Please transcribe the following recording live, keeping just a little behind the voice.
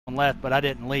left, but I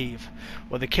didn't leave.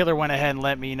 Well, the killer went ahead and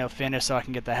let me, finish so I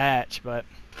can get the hatch, but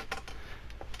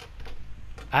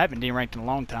I haven't deranked in a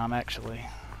long time, actually.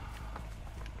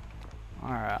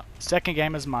 Alright, second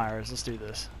game is Myers. Let's do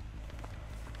this.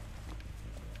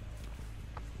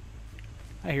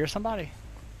 I hear somebody.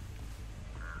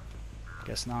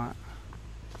 Guess not.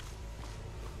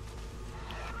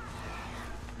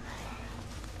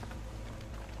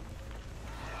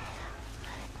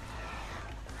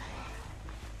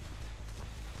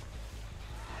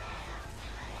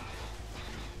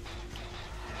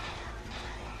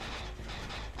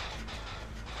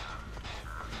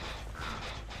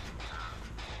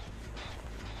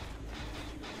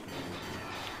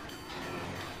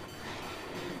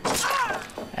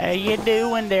 How you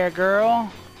doing there,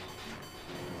 girl?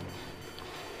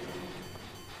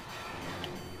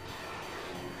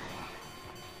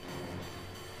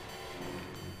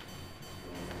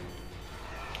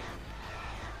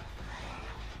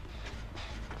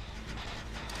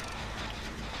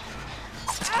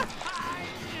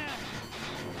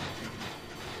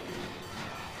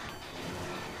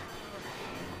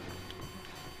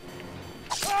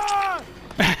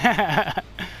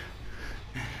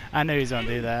 I knew he was gonna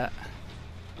do that.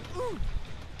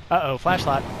 Uh-oh,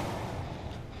 flashlight.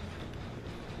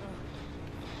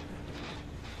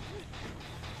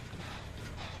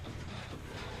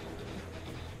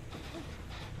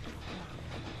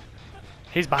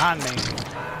 He's behind me.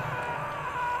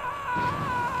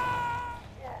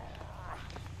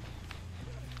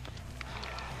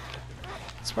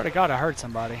 Swear to God, I heard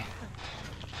somebody.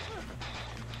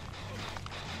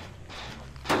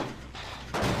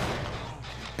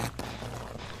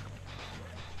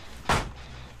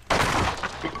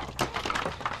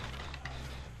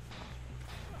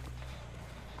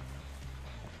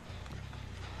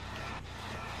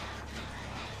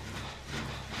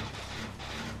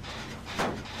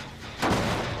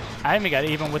 I haven't got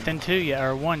even within two yet,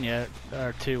 or one yet,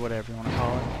 or two, whatever you want to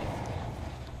call it.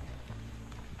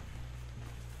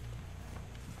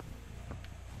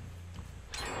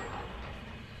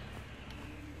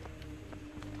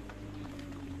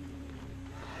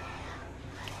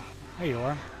 There you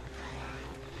are.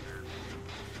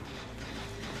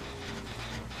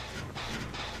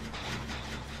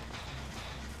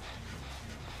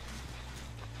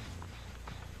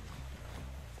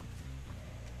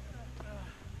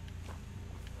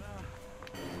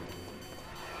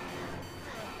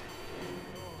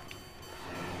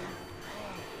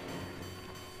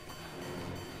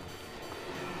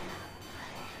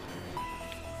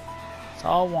 That's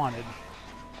all I wanted.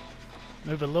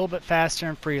 Move a little bit faster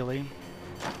and freely.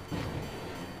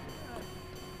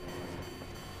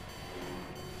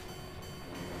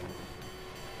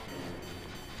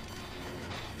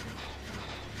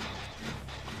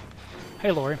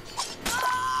 Hey, Lori.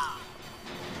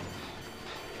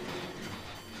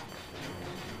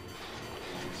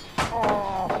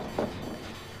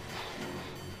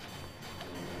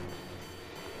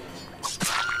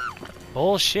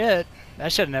 Bullshit.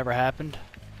 That should have never happened.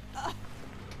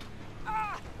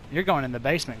 You're going in the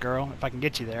basement, girl, if I can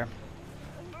get you there.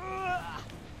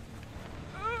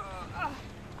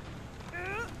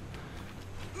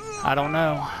 I don't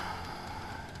know.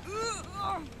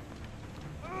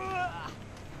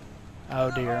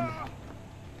 Oh dear.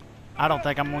 I don't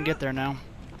think I'm gonna get there now.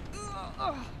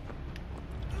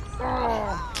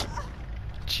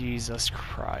 Jesus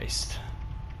Christ.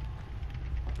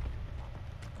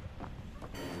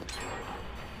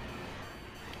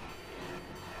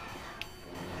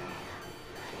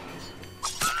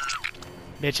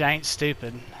 Bitch, I ain't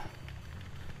stupid.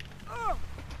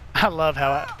 I love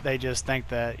how they just think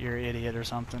that you're an idiot or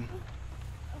something.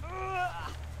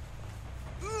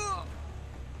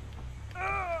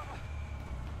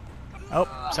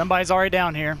 Oh, somebody's already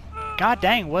down here. God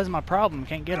dang, what's my problem?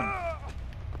 Can't get him.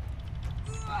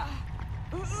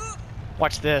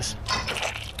 Watch this.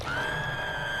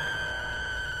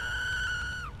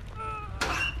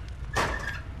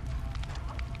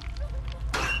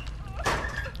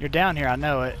 You're down here, I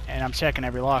know it, and I'm checking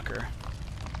every locker.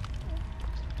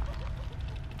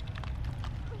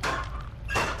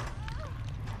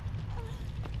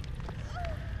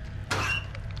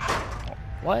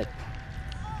 What?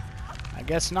 I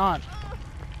guess not.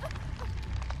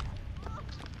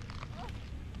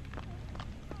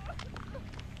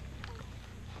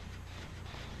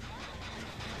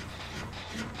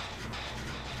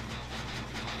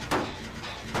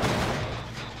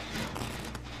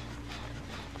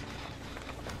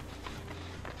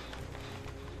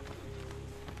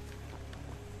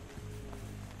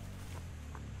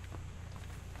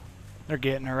 They're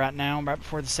getting her right now, right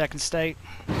before the second state.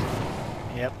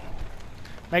 Yep.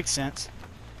 Makes sense.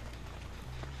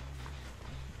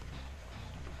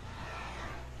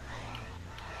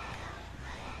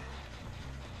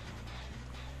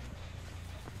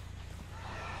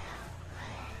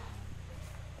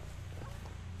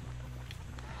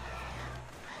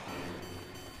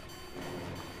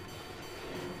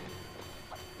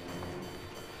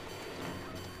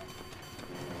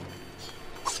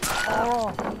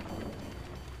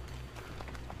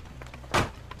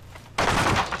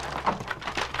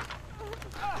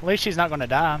 At least she's not going to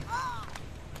die.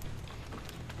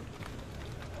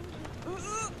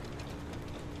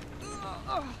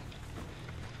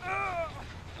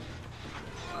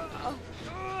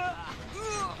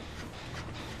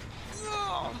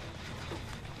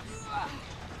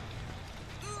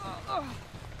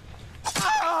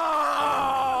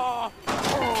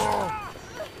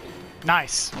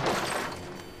 Nice.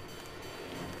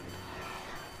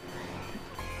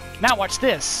 Now watch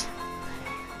this.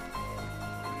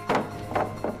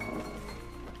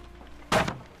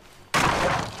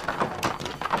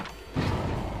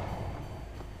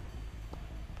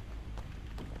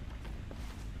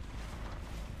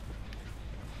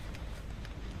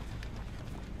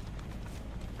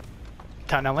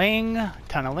 Tunneling,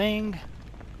 tunneling.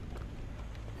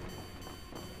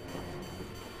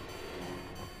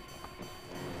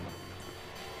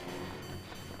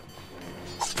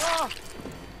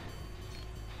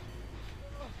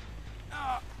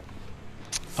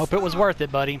 Hope it was worth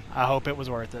it, buddy. I hope it was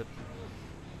worth it.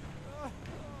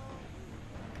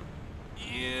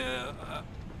 Yeah.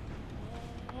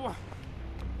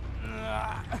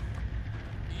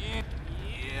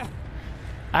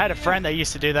 I had a friend that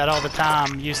used to do that all the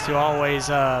time. Used to always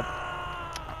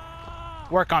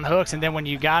work on hooks, and then when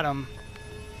you got them,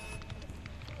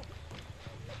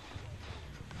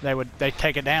 they'd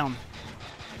take it down.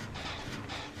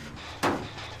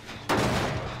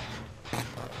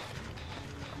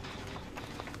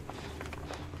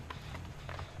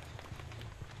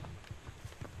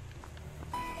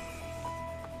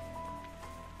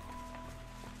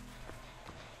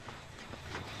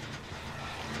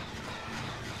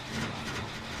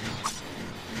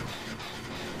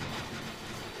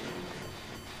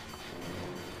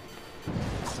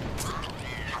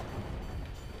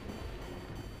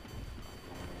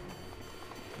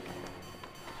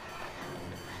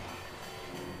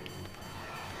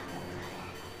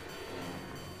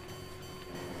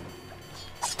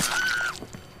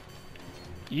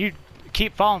 You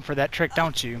keep falling for that trick,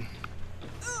 don't you?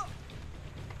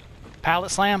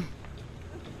 Pallet slam?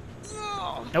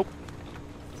 Nope.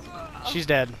 She's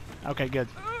dead. Okay, good.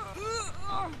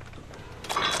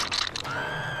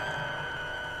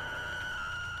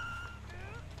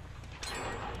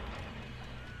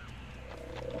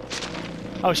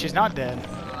 Oh, she's not dead.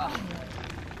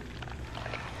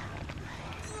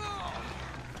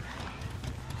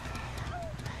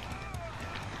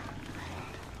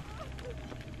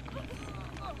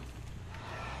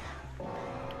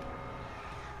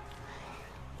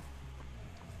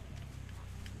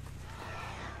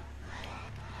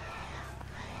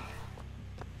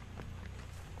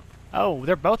 Oh,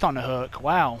 they're both on the hook.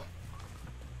 Wow.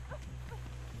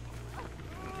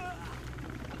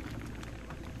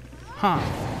 Huh.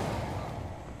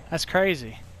 That's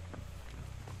crazy.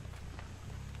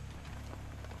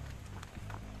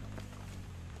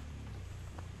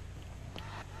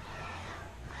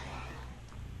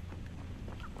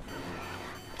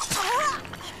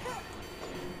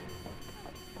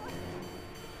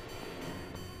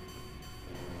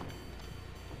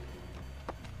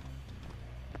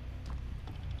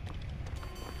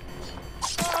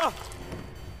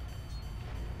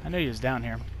 I knew he was down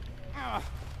here.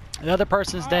 The other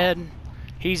person's dead.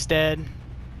 He's dead.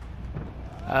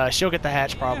 She'll get the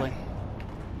hatch probably.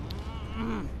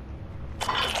 You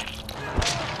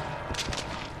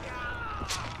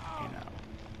know.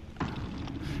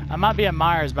 I might be at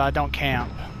Myers, but I don't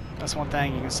camp. That's one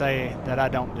thing you can say that I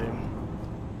don't do.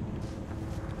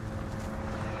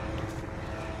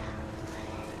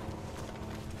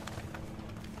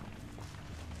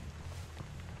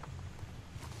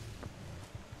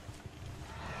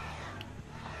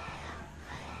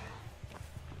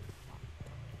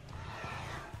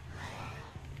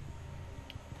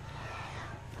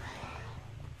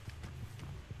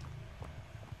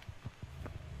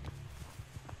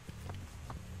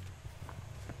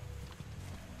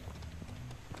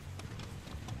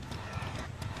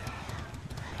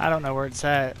 I don't know where it's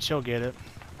at. She'll get it.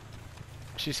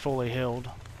 She's fully healed.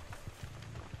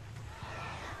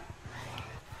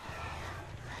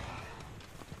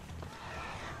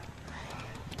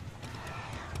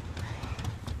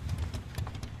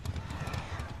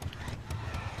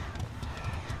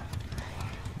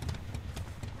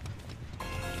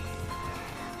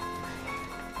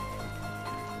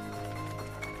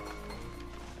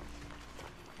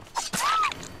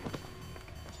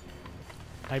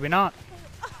 Maybe not.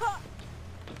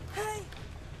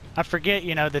 I forget,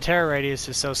 you know, the terror radius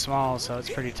is so small, so it's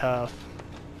pretty tough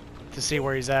to see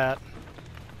where he's at.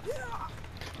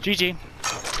 GG.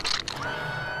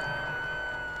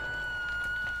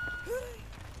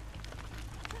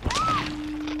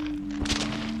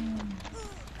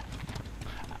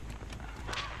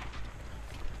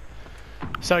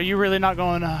 So you really not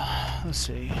going to, let's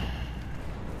see.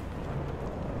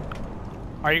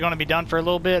 Are you going to be done for a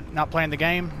little bit, not playing the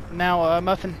game now,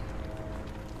 Muffin?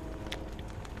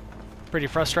 Pretty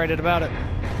frustrated about it.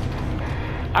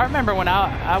 I remember when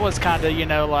I was kind of, you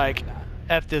know, like,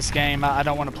 F this game, I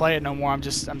don't want to play it no more. I'm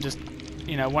just,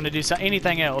 you know, want to do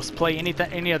anything else, play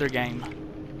any other game.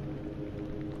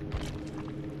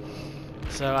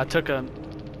 So I took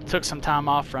some time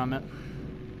off from it.